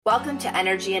Welcome to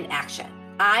Energy in Action.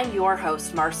 I'm your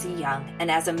host, Marcy Young, and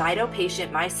as a Mito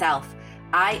patient myself,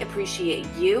 I appreciate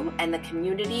you and the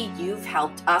community you've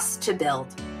helped us to build.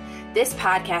 This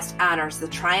podcast honors the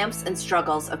triumphs and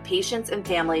struggles of patients and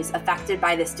families affected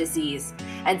by this disease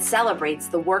and celebrates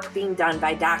the work being done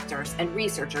by doctors and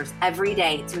researchers every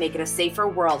day to make it a safer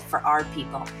world for our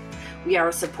people. We are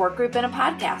a support group and a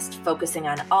podcast focusing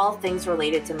on all things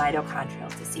related to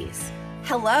mitochondrial disease.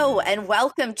 Hello, and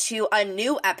welcome to a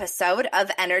new episode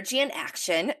of Energy in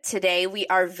Action. Today, we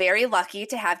are very lucky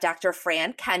to have Dr.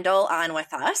 Kendall on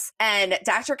with us. And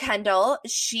Dr. Kendall,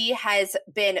 she has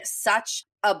been such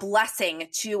a blessing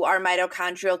to our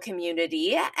mitochondrial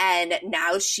community, and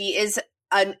now she is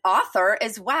an author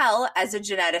as well as a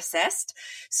geneticist.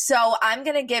 So I'm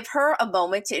going to give her a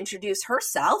moment to introduce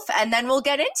herself, and then we'll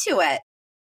get into it.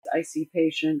 I see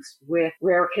patients with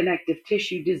rare connective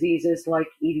tissue diseases like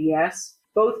EDS.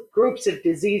 Both groups of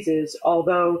diseases,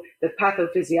 although the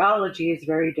pathophysiology is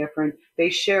very different, they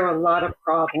share a lot of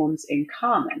problems in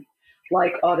common,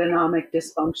 like autonomic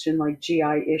dysfunction, like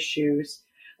GI issues.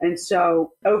 And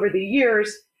so over the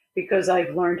years, because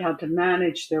I've learned how to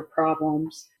manage their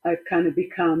problems, I've kind of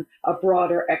become a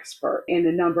broader expert in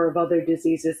a number of other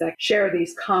diseases that share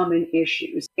these common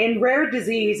issues. In rare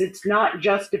disease, it's not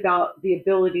just about the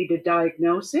ability to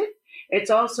diagnose it. It's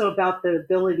also about the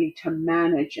ability to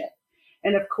manage it.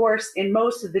 And of course, in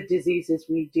most of the diseases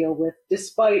we deal with,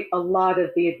 despite a lot of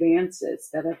the advances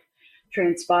that have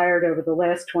transpired over the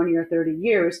last 20 or 30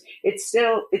 years, it's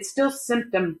still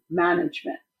symptom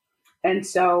management. And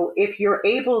so if you're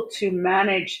able to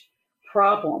manage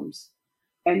problems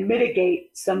and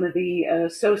mitigate some of the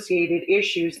associated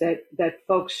issues that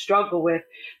folks struggle with,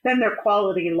 then their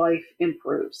quality of life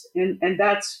improves. And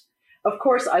that's, of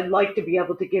course, I'd like to be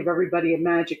able to give everybody a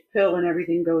magic pill and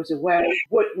everything goes away,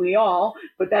 wouldn't we all?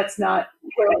 But that's not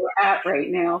where we're at right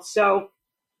now. So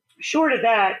short of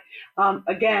that,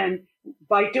 again,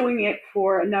 by doing it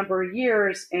for a number of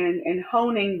years and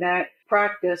honing that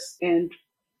practice and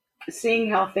seeing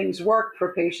how things work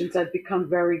for patients, I've become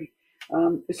very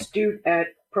astute at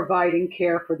providing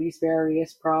care for these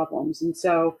various problems. And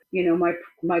so,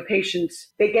 my patients,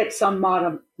 they get some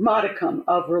modicum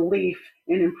of relief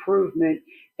and improvement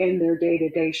in their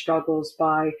day-to-day struggles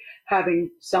by having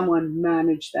someone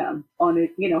manage them on it,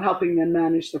 helping them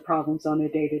manage the problems on a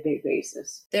day-to-day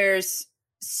basis. There's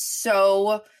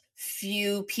so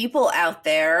few people out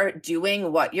there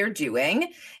doing what you're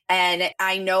doing. And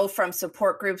I know from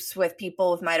support groups with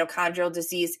people with mitochondrial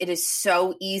disease, it is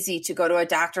so easy to go to a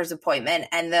doctor's appointment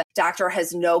and the doctor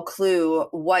has no clue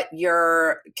what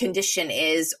your condition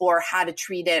is or how to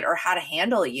treat it or how to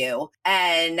handle you.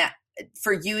 And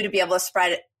for you to be able to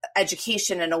spread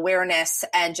education and awareness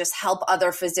and just help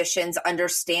other physicians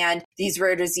understand these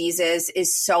rare diseases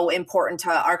is so important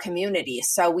to our community.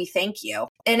 So we thank you.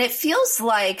 And it feels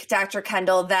like, Dr.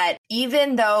 Kendall, that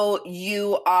even though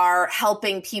you are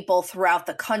helping people throughout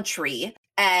the country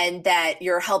and that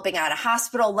you're helping at a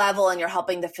hospital level and you're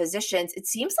helping the physicians, it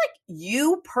seems like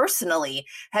you personally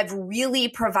have really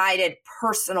provided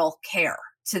personal care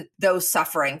to those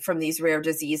suffering from these rare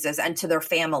diseases and to their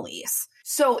families.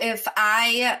 So if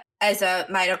I, as a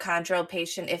mitochondrial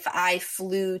patient, if I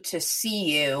flew to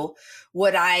see you,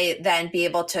 would I then be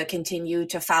able to continue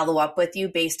to follow up with you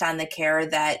based on the care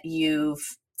that you've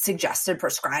suggested,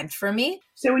 prescribed for me?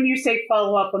 So when you say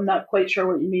follow up, I'm not quite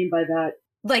sure what you mean by that.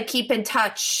 Like keep in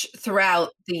touch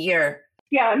throughout the year.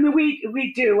 Yeah, I mean,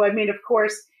 we do. I mean, of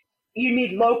course, you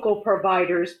need local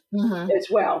providers as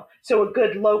well. So a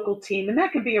good local team, and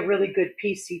that could be a really good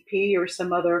PCP or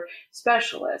some other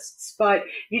specialists, but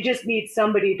you just need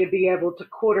somebody to be able to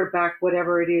quarterback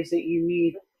whatever it is that you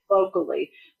need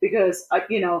locally. Because,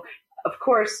 of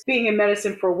course, being in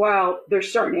medicine for a while,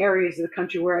 there's certain areas of the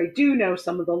country where I do know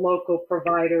some of the local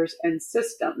providers and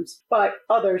systems, but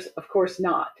others, of course,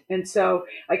 not. And so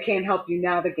I can't help you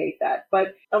navigate that.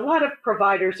 But a lot of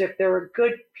providers, if they're a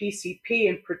good PCP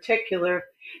in particular,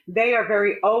 they are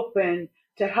very open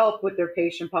to help with their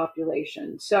patient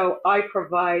population. So I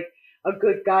provide a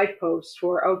good guidepost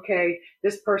for, okay,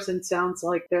 this person sounds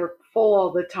like they're full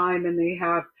all the time and they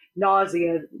have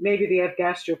nausea, maybe they have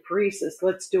gastroparesis.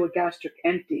 Let's do a gastric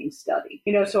emptying study.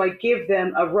 So I give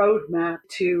them a roadmap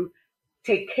to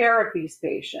take care of these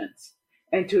patients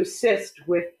and to assist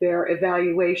with their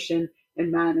evaluation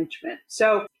and management.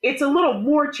 So it's a little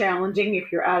more challenging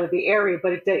if you're out of the area,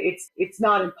 but it's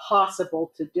not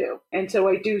impossible to do. And so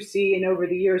I do see, and over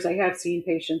the years, I have seen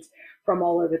patients from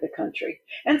all over the country.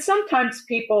 And sometimes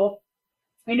people,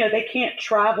 they can't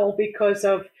travel because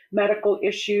of medical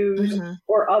issues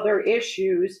or other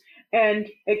issues. And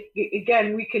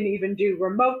again, we can even do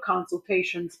remote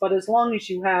consultations, but as long as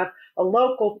you have a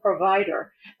local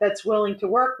provider that's willing to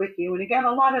work with you, and again,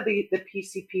 a lot of the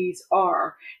PCPs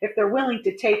are, if they're willing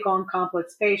to take on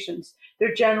complex patients,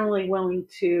 they're generally willing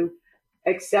to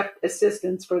accept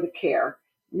assistance for the care,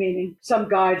 meaning some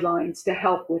guidelines to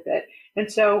help with it.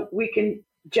 And so we can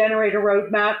generate a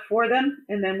roadmap for them,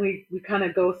 and then we kind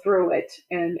of go through it,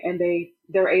 and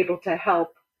they're able to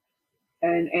help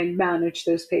and manage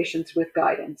those patients with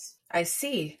guidance. I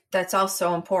see. That's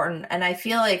also important. And I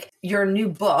feel like your new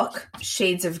book,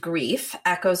 Shades of Grief,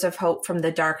 Echoes of Hope from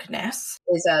the Darkness,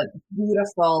 is a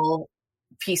beautiful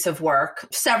piece of work,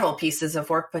 several pieces of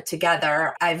work put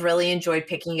together. I've really enjoyed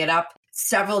picking it up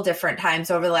several different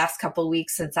times over the last couple of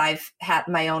weeks since I've had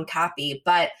my own copy.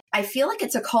 But I feel like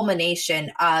it's a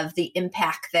culmination of the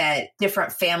impact that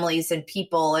different families and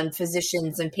people and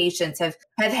physicians and patients have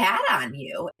had on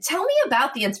you. Tell me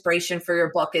about the inspiration for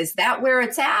your book. Is that where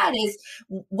it's at? Is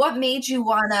what made you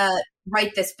want to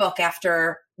write this book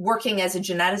after working as a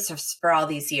geneticist for all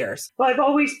these years? Well, I've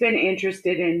always been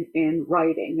interested in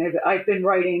writing. I've been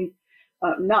writing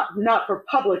not for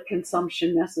public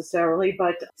consumption necessarily,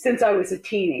 but since I was a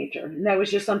teenager. And that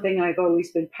was just something I've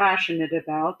always been passionate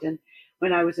about. And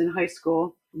when I was in high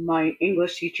school, my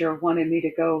English teacher wanted me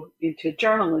to go into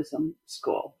journalism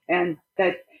school. And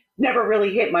that never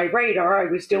really hit my radar.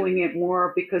 I was doing it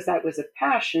more because that was a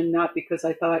passion, not because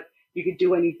I thought you could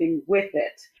do anything with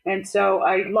it. And so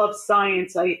I love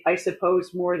science, I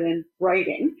suppose, more than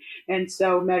writing. And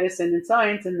so medicine and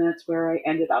science, and that's where I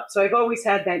ended up. So I've always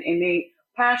had that innate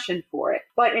passion for it.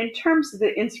 But in terms of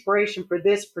the inspiration for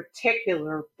this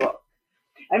particular book,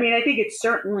 I mean, I think it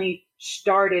certainly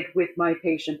started with my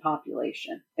patient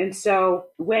population. And so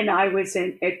when I was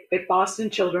at Boston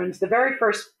Children's, the very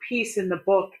first piece in the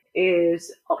book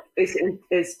is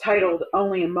titled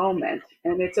Only a Moment.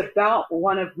 And it's about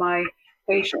one of my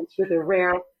patients with a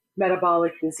rare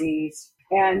metabolic disease.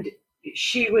 And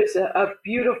she was a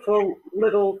beautiful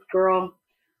little girl,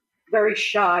 very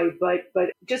shy,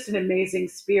 but just an amazing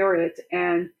spirit.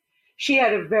 And she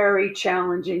had a very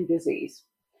challenging disease.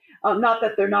 Not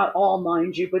that they're not all,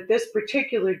 mind you, but this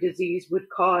particular disease would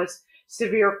cause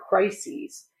severe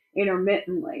crises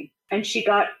intermittently. And she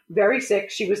got very sick.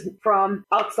 She was from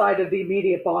outside of the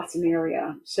immediate Boston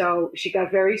area. So she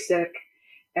got very sick.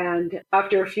 And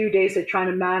after a few days of trying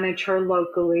to manage her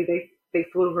locally, they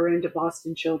flew her into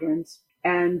Boston Children's.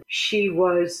 And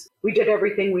we did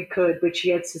everything we could, but she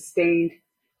had sustained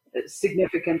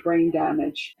significant brain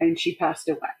damage and she passed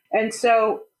away. And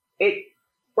so it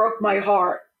broke my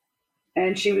heart.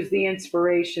 And she was the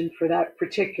inspiration for that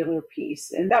particular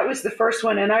piece. And that was the first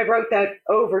one. And I wrote that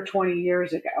over 20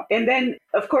 years ago. And then,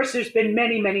 of course, there's been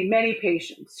many, many, many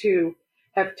patients who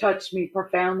have touched me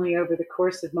profoundly over the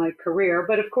course of my career.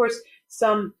 But of course,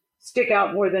 some stick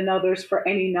out more than others for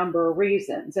any number of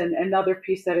reasons. And another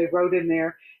piece that I wrote in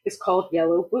there is called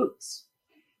Yellow Boots.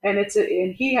 And this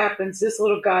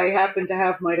little guy happened to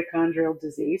have mitochondrial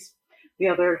disease. The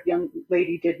other young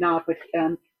lady did not, but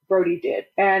Brody did.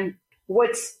 And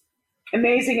what's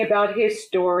amazing about his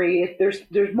story,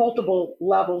 there's multiple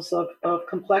levels of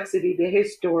complexity to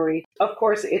his story. Of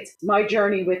course, it's my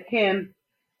journey with him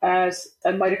as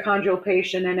a mitochondrial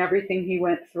patient and everything he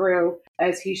went through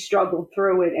as he struggled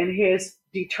through it, and his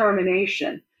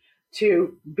determination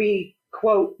to be,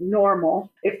 quote,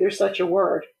 normal, if there's such a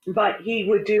word. But he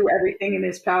would do everything in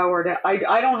his power to,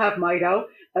 I don't have mito.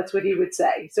 That's what he would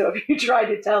say. So if you tried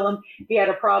to tell him he had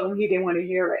a problem, he didn't want to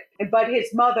hear it. But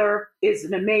his mother is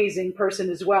an amazing person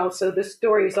as well. So the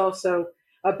story is also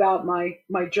about my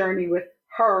journey with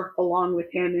her along with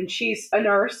him. And she's a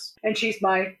nurse and she's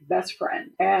my best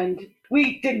friend. And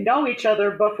we didn't know each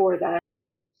other before that.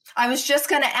 I was just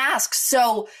going to ask,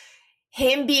 so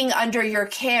him being under your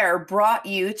care brought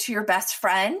you to your best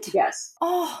friend? Yes.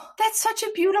 Oh, that's such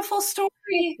a beautiful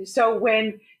story. So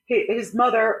when his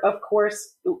mother, of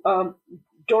course,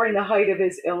 during the height of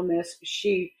his illness,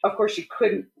 she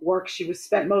couldn't work. She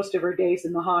spent most of her days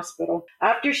in the hospital.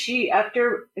 After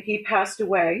he passed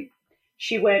away,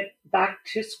 she went back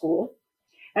to school.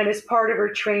 And as part of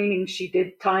her training, she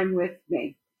did time with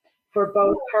me for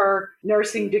both her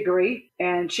nursing degree,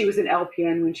 and she was an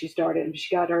LPN when she started, and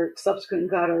she got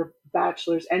her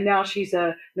bachelor's, and now she's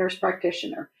a nurse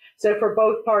practitioner. So for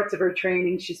both parts of her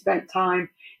training, she spent time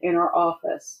in our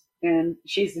office, and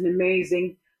she's an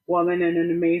amazing woman and an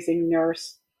amazing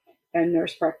nurse and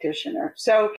nurse practitioner.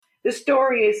 So the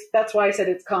story that's why I said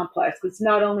it's complex. It's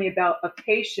not only about a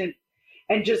patient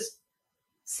and just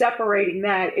separating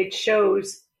that, it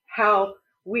shows how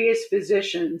we as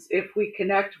physicians, if we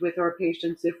connect with our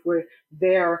patients, if we're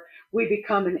there, we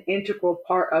become an integral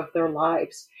part of their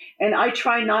lives. And I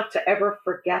try not to ever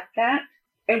forget that.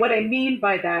 And what I mean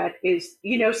by that is,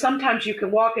 sometimes you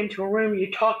can walk into a room,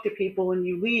 you talk to people and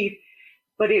you leave,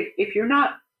 but if you're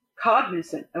not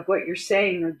cognizant of what you're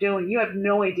saying or doing, you have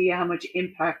no idea how much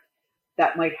impact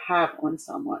that might have on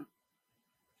someone.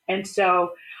 And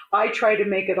so I try to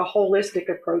make it a holistic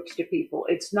approach to people.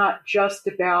 It's not just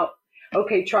about,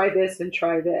 okay, try this and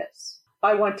try this.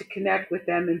 I want to connect with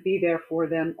them and be there for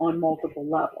them on multiple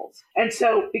levels. And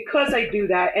so because I do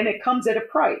that, and it comes at a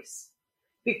price,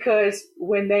 because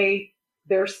when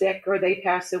they're sick or they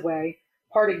pass away,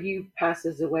 part of you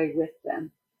passes away with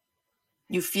them.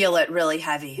 You feel it really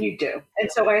heavy. You do.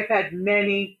 And so I've had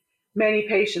many, many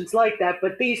patients like that,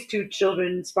 but these two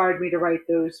children inspired me to write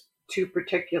those two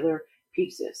particular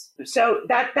pieces. So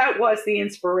that was the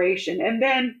inspiration. And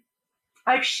then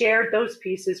I've shared those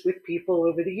pieces with people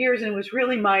over the years, and it was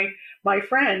really my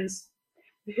friends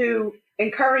who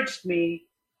encouraged me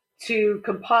to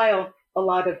compile a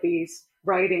lot of these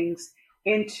writings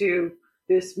into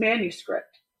this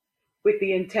manuscript with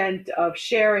the intent of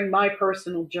sharing my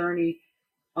personal journey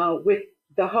with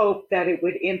the hope that it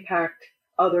would impact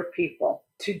other people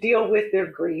to deal with their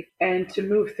grief and to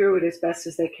move through it as best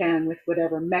as they can with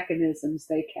whatever mechanisms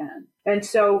they can. And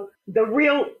so the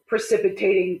real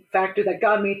precipitating factor that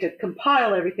got me to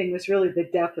compile everything was really the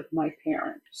death of my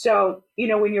parent. So,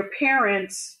 when your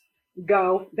parents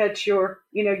go, that's your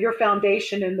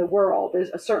foundation in the world,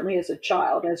 certainly as a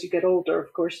child. As you get older,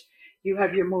 of course, you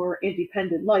have your more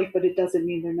independent life, but it doesn't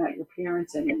mean they're not your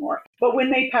parents anymore. But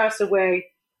when they pass away,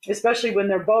 especially when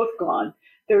they're both gone,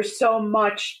 there's so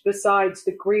much besides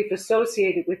the grief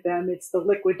associated with them. It's the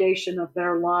liquidation of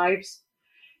their lives.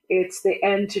 It's the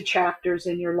end to chapters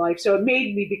in your life. So it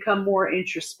made me become more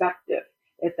introspective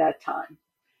at that time.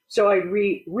 So I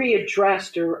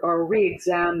readdressed or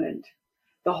re-examined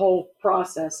the whole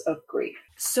process of grief.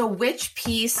 So which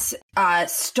piece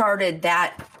started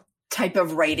that type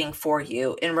of writing for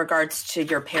you in regards to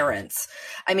your parents?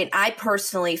 I mean, I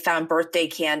personally found Birthday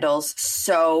Candles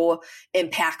so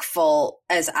impactful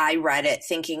as I read it,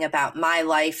 thinking about my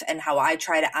life and how I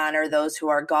try to honor those who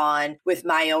are gone with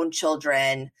my own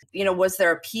children. Was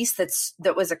there a piece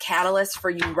that was a catalyst for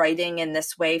you writing in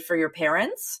this way for your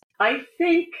parents? I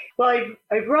think, I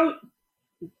wrote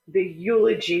the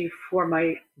eulogy for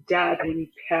my dad when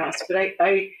he passed, but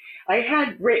I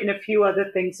had written a few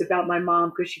other things about my mom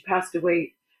because she passed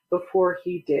away before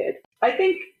he did. I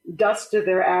think Dust to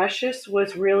Their Ashes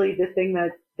was really the thing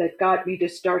that got me to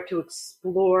start to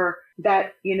explore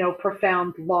that,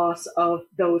 profound loss of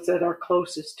those that are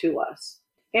closest to us.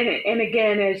 And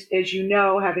again, as you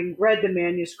know, having read the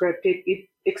manuscript, it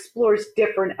explores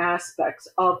different aspects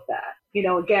of that.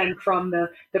 Again, from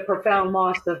the profound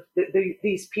loss of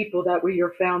these people that were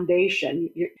your foundation,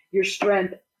 your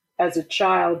strength as a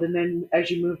child, and then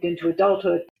as you moved into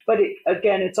adulthood. But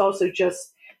it's also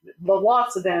just the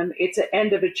loss of them. It's an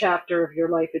end of a chapter of your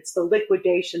life. It's the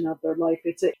liquidation of their life.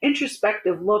 It's an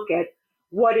introspective look at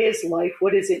what is life?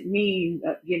 What does it mean?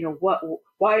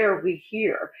 Why are we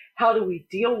here? How do we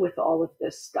deal with all of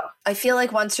this stuff? I feel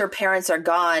like once your parents are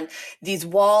gone, these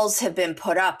walls have been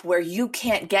put up where you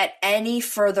can't get any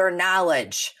further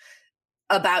knowledge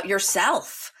about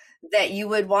yourself that you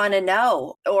would want to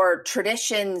know, or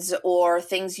traditions or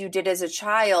things you did as a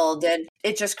child. And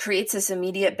it just creates this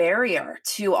immediate barrier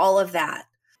to all of that.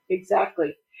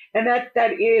 Exactly. And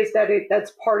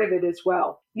that's part of it as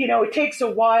well. It takes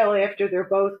a while after they're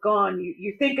both gone.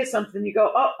 You think of something, you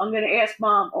go, oh, I'm going to ask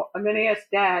mom, or I'm going to ask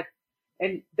dad,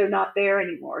 and they're not there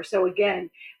anymore. So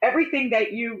again, everything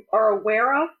that you are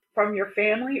aware of from your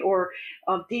family or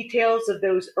details of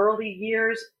those early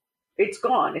years, it's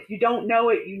gone. If you don't know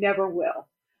it, you never will.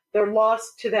 They're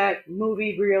lost to that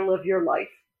movie reel of your life.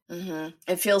 Mm-hmm.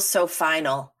 It feels so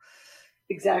final.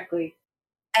 Exactly.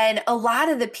 And a lot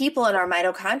of the people in our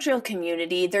mitochondrial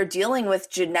community, they're dealing with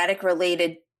genetic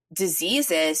related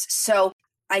diseases. So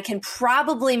I can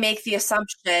probably make the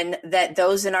assumption that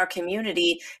those in our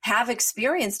community have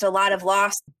experienced a lot of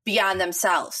loss beyond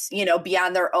themselves,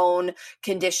 beyond their own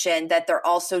condition, that they're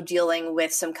also dealing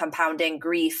with some compounding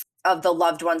grief of the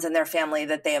loved ones in their family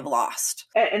that they have lost.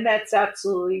 And that's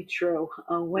absolutely true.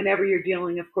 Whenever you're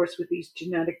dealing, of course, with these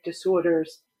genetic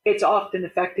disorders, it's often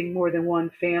affecting more than one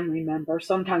family member,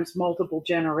 sometimes multiple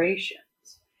generations.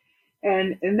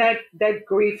 And that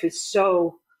grief is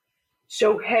so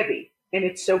heavy, and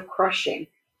it's so crushing.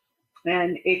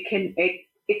 And it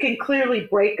can clearly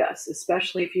break us,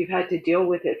 especially if you've had to deal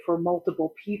with it for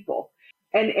multiple people.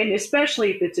 And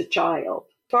especially if it's a child.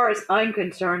 far as I'm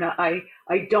concerned, I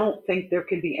don't think there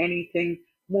can be anything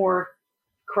more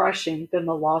crushing than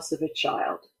the loss of a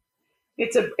child.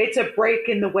 It's a break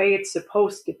in the way it's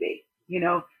supposed to be.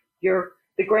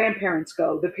 The grandparents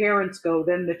go, the parents go,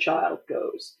 then the child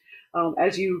goes,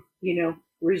 as you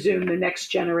resume the next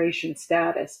generation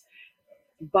status.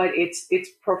 But it's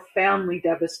profoundly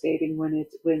devastating when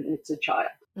it's a child.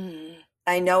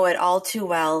 I know it all too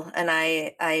well, and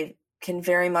I can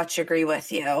very much agree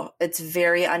with you. It's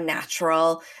very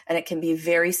unnatural, and it can be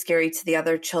very scary to the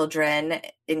other children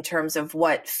in terms of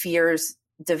what fears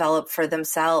develop for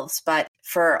themselves. But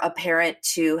for a parent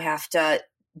to have to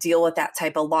deal with that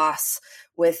type of loss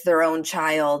with their own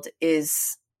child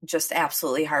is just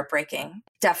absolutely heartbreaking.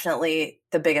 Definitely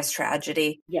the biggest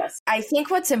tragedy. Yes. I think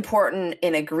what's important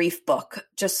in a grief book,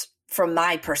 just from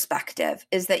my perspective,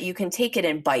 is that you can take it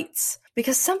in bites,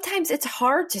 because sometimes it's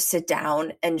hard to sit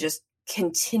down and just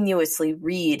continuously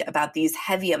read about these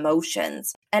heavy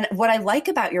emotions. And what I like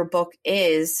about your book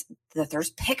is that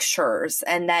there's pictures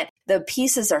and that the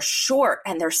pieces are short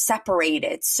and they're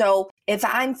separated. So if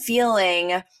I'm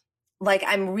feeling like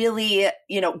I'm really,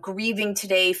 grieving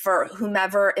today for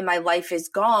whomever in my life is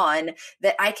gone,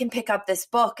 that I can pick up this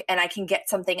book and I can get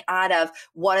something out of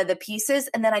one of the pieces,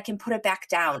 and then I can put it back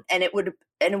down, and it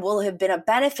will have been a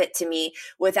benefit to me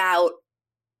without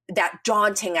that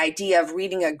daunting idea of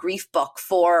reading a grief book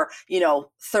for,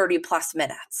 30 plus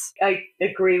minutes. I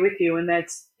agree with you. And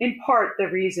that's in part the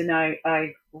reason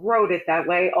I wrote it that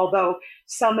way. Although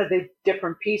some of the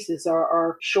different pieces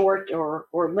are short or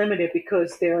limited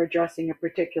because they're addressing a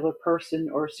particular person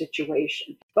or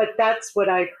situation. But that's what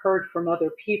I've heard from other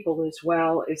people as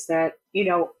well, is that,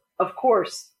 of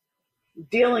course,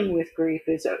 dealing with grief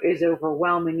is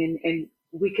overwhelming, and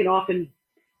we can often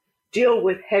deal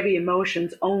with heavy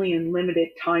emotions only in limited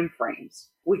time frames.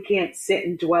 We can't sit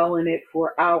and dwell in it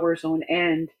for hours on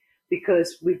end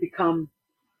because we become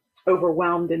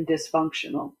overwhelmed and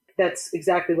dysfunctional. That's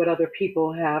exactly what other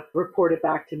people have reported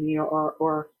back to me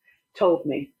or told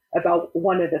me about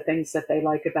one of the things that they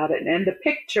like about it. And the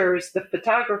pictures, the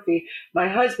photography, my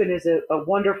husband is a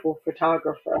wonderful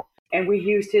photographer, and we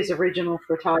used his original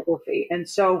photography. And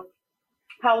so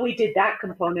how we did that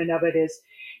component of it is,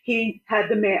 he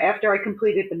had after I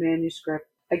completed the manuscript,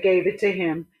 I gave it to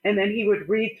him, and then he would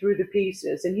read through the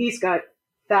pieces, and he's got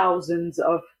thousands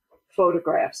of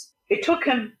photographs. It took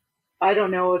him, I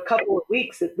don't know, a couple of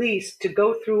weeks at least to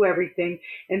go through everything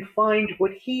and find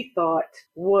what he thought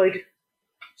would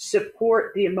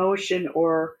support the emotion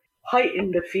or heighten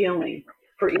the feeling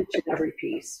for each and every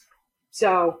piece.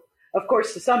 So, of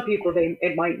course, to some people,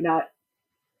 it might not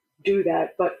do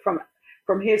that, but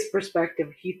from his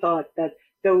perspective, he thought that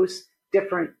those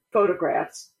different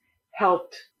photographs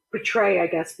helped portray, I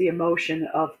guess, the emotion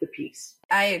of the piece.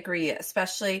 I agree,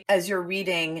 especially as you're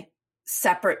reading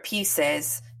separate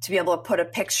pieces, to be able to put a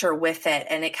picture with it,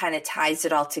 and it kind of ties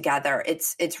it all together.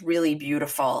 It's really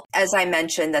beautiful. As I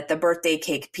mentioned, that the birthday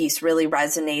cake piece really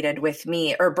resonated with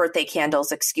me, or birthday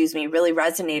candles, really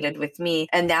resonated with me.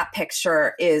 And that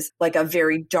picture is like a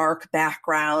very dark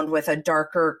background with a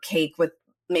darker cake with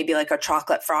maybe like a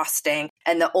chocolate frosting,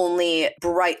 and the only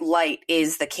bright light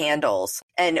is the candles.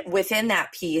 And within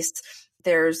that piece,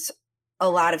 there's a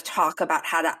lot of talk about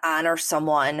how to honor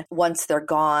someone once they're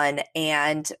gone.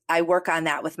 And I work on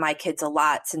that with my kids a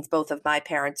lot since both of my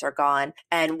parents are gone.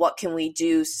 And what can we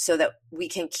do so that we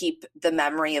can keep the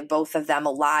memory of both of them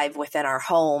alive within our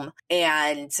home?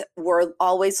 And we're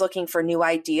always looking for new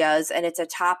ideas. And it's a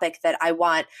topic that I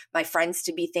want my friends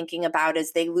to be thinking about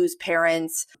as they lose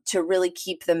parents, to really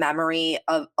keep the memory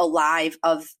alive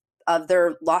of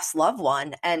their lost loved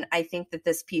one. And I think that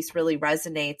this piece really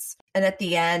resonates. And at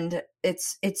the end,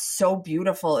 it's so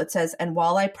beautiful. It says, "And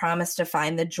while I promise to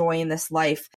find the joy in this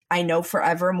life, I know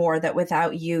forevermore that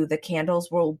without you, the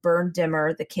candles will burn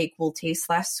dimmer, the cake will taste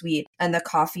less sweet, and the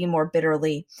coffee more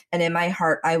bitterly. And in my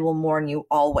heart, I will mourn you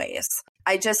always."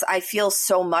 I feel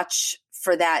so much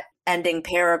for that ending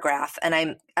paragraph.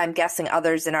 And I'm guessing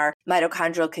others in our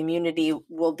mitochondrial community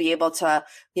will be able to,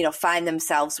 find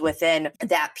themselves within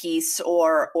that piece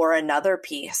or another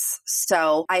piece.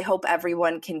 So I hope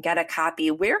everyone can get a copy.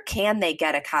 Where can they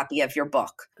get a copy of your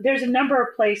book? There's a number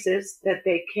of places that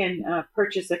they can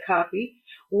purchase a copy.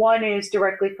 One is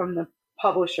directly from the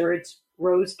publisher. It's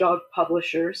Rose Dog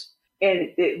Publishers.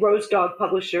 And Rose Dog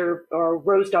Publisher, or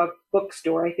Rose Dog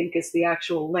Bookstore, I think is the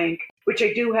actual link, which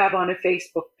I do have on a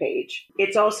Facebook page.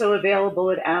 It's also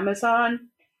available at Amazon,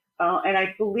 and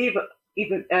I believe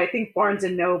I think Barnes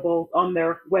and Noble on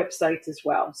their websites as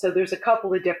well. So there's a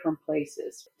couple of different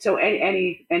places. So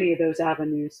any of those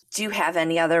avenues. Do you have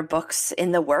any other books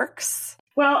in the works?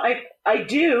 Well, I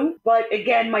do, but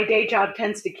again, my day job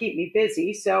tends to keep me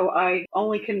busy, so I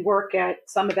only can work at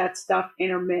some of that stuff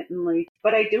intermittently.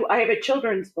 But I have a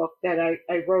children's book that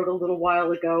I wrote a little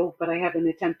while ago, but I haven't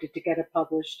attempted to get it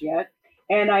published yet.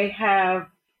 And I have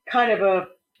kind of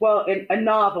a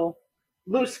novel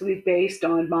loosely based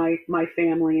on my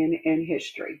family and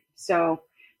history. So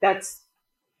that's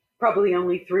probably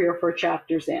only 3 or 4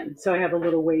 chapters in. So I have a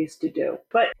little ways to do.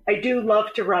 But I do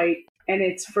love to write. And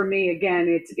it's for me, again,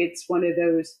 it's one of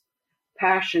those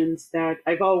passions that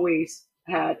I've always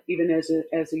had, even as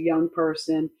a young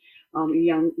person,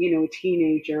 a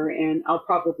teenager, and I'll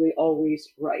probably always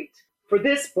write. For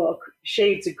this book,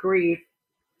 Shades of Grief,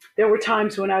 there were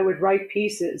times when I would write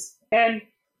pieces and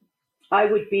I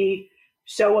would be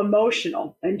so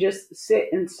emotional and just sit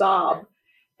and sob.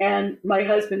 And my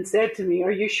husband said to me,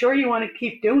 "Are you sure you want to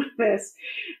keep doing this?"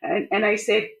 And I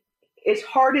said, as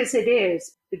hard as it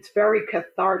is, it's very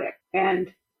cathartic.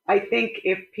 And I think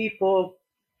if people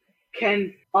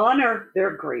can honor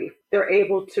their grief, they're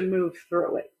able to move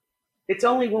through it. It's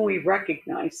only when we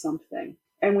recognize something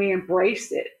and we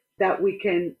embrace it that we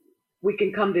can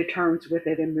come to terms with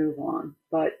it and move on.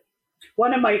 But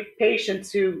one of my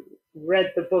patients who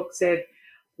read the book said,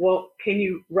 "Well, can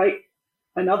you write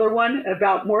another one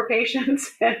about more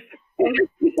patients?" And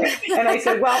I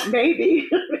said, "Well, maybe,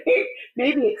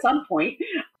 maybe at some point."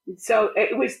 So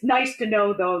it was nice to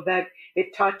know, though, that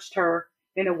it touched her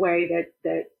in a way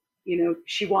that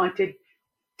she wanted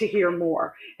to hear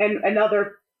more. And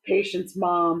another patient's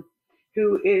mom,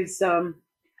 who is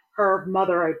her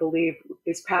mother, I believe,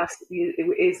 is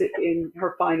in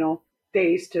her final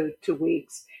days to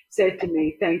weeks, said to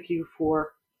me, "Thank you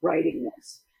for writing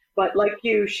this." But like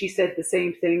you, she said the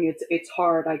same thing. It's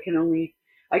hard. I can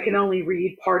only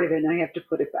read part of it, and I have to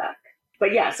put it back.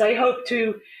 But yes, I hope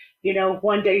to,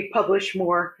 one day publish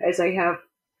more as I have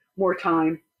more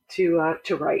time to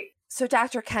write. So,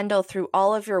 Dr. Kendall, through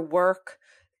all of your work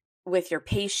with your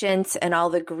patients and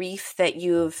all the grief that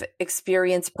you've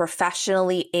experienced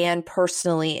professionally and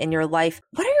personally in your life,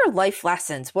 what are your life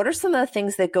lessons? What are some of the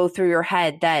things that go through your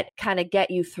head that kind of get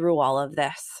you through all of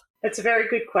this? That's a very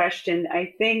good question.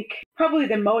 I think probably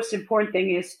the most important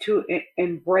thing is to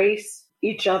embrace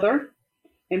each other,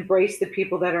 embrace the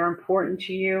people that are important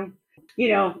to you.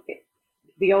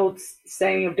 The old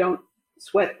saying of don't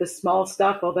sweat the small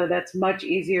stuff, although that's much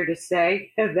easier to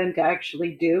say than to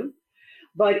actually do.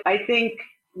 But I think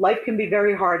life can be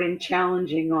very hard and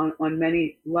challenging on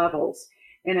many levels.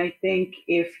 And I think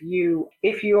if you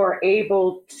are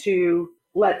able to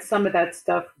let some of that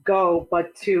stuff go,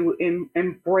 but to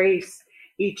embrace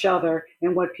each other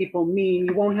and what people mean,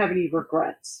 you won't have any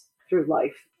regrets through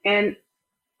life. And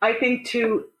I think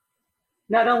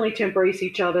not only to embrace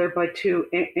each other, but to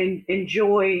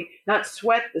enjoy, not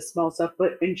sweat the small stuff,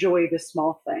 but enjoy the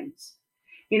small things.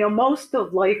 Most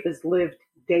of life is lived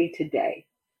day to day.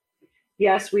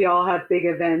 Yes, we all have big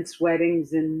events,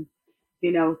 weddings and,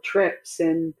 trips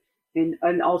and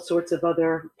all sorts of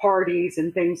other parties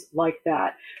and things like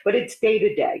that. But it's day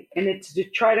to day. And it's to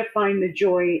try to find the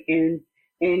joy in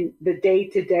the day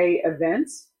to day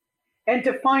events and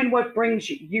to find what brings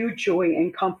you joy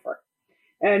and comfort.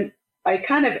 And I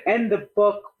kind of end the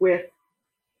book with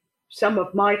some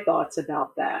of my thoughts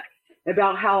about that,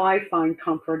 about how I find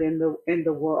comfort in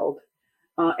the world.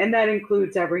 And that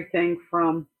includes everything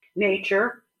from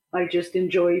nature. I just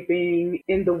enjoy being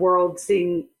in the world,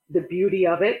 seeing the beauty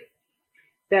of it.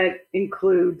 That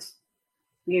includes,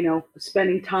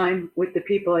 spending time with the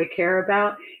people I care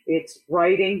about. It's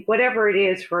writing, whatever it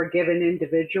is for a given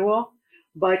individual,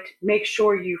 but make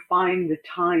sure you find the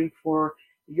time for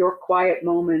your quiet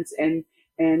moments and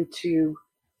to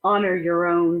honor your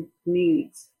own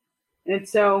needs. And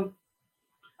so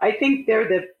I think they're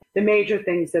the major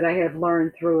things that I have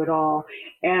learned through it all.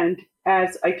 And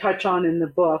as I touch on in the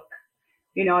book,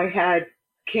 I had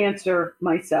cancer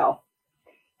myself.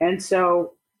 And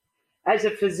so as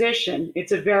a physician,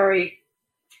 it's a very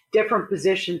different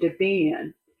position to be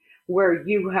in, where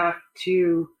you have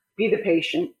to be the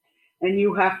patient and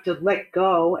you have to let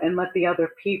go and let the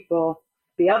other people,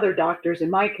 the other doctors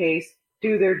in my case,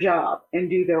 do their job and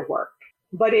do their work.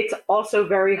 But it's also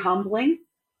very humbling.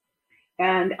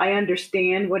 And I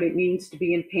understand what it means to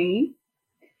be in pain.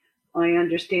 I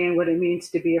understand what it means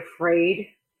to be afraid.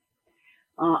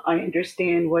 I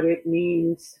understand what it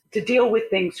means to deal with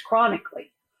things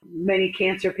chronically. Many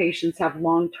cancer patients have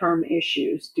long-term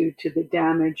issues due to the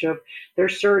damage of their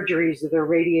surgeries or their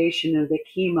radiation or the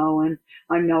chemo, and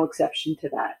I'm no exception to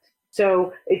that.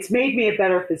 So it's made me a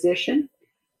better physician,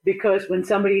 because when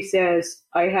somebody says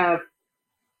I have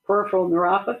peripheral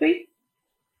neuropathy,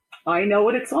 I know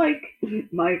what it's like.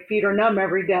 My feet are numb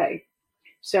every day.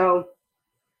 So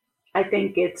I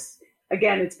think it's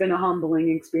been a humbling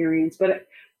experience,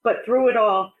 but through it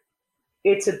all,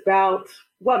 it's about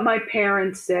what my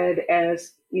parents said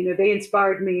as, they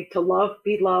inspired me to love,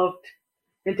 be loved,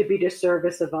 and to be to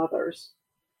service of others.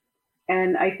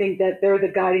 And I think that they're the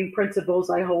guiding principles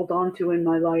I hold on to in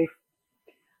my life,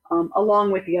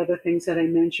 along with the other things that I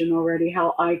mentioned already,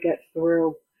 how I get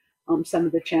through some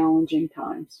of the challenging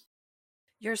times.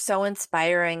 You're so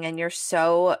inspiring and you're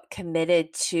so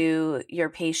committed to your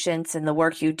patients and the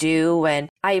work you do. And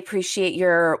I appreciate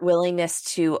your willingness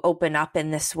to open up in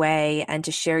this way and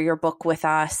to share your book with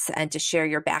us and to share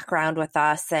your background with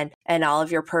us and all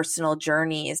of your personal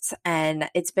journeys. And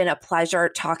it's been a pleasure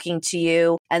talking to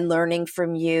you and learning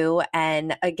from you.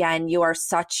 And again, you are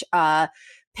such a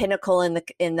pinnacle in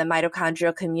the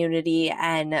mitochondrial community,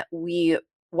 and we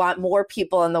want more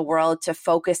people in the world to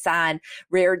focus on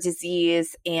rare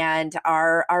disease and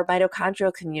our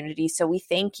mitochondrial community. So we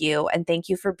thank you, and thank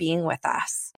you for being with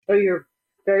us. Oh, you're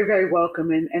very, very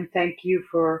welcome. And thank you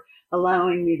for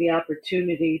allowing me the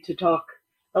opportunity to talk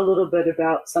a little bit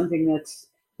about something that's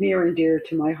near and dear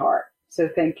to my heart. So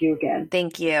thank you again.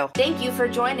 Thank you. Thank you for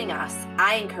joining us.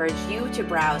 I encourage you to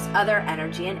browse other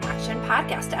Energy in Action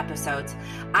podcast episodes.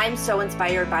 I'm so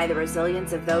inspired by the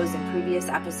resilience of those in previous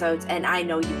episodes, and I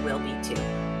know you will be too.